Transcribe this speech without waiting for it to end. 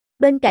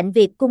Bên cạnh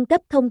việc cung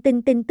cấp thông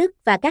tin tin tức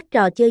và các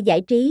trò chơi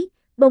giải trí,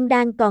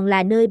 Bongdalu còn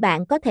là nơi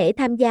bạn có thể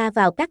tham gia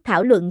vào các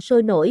thảo luận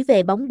sôi nổi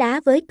về bóng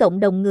đá với cộng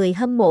đồng người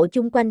hâm mộ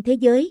chung quanh thế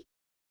giới.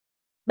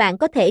 Bạn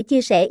có thể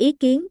chia sẻ ý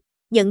kiến,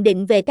 nhận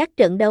định về các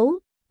trận đấu,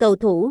 cầu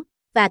thủ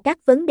và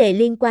các vấn đề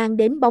liên quan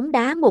đến bóng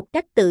đá một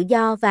cách tự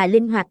do và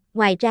linh hoạt.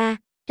 Ngoài ra,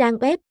 trang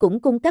web cũng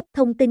cung cấp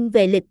thông tin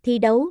về lịch thi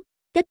đấu,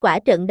 kết quả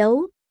trận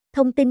đấu,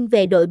 thông tin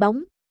về đội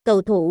bóng,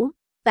 cầu thủ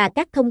và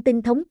các thông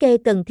tin thống kê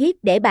cần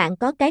thiết để bạn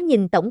có cái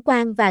nhìn tổng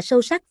quan và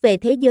sâu sắc về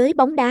thế giới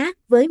bóng đá.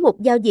 Với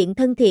một giao diện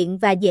thân thiện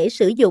và dễ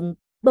sử dụng,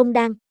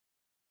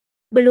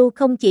 Bongdalu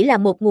không chỉ là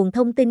một nguồn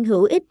thông tin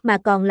hữu ích mà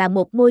còn là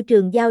một môi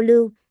trường giao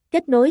lưu,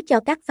 kết nối cho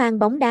các fan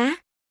bóng đá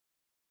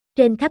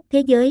trên khắp thế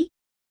giới.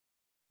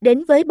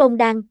 Đến với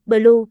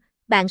Bongdalu,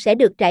 bạn sẽ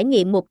được trải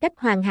nghiệm một cách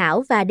hoàn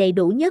hảo và đầy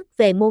đủ nhất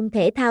về môn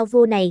thể thao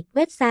vua này.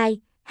 Website: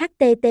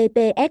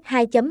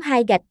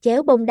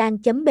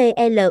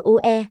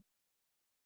 https://bongdalu.blue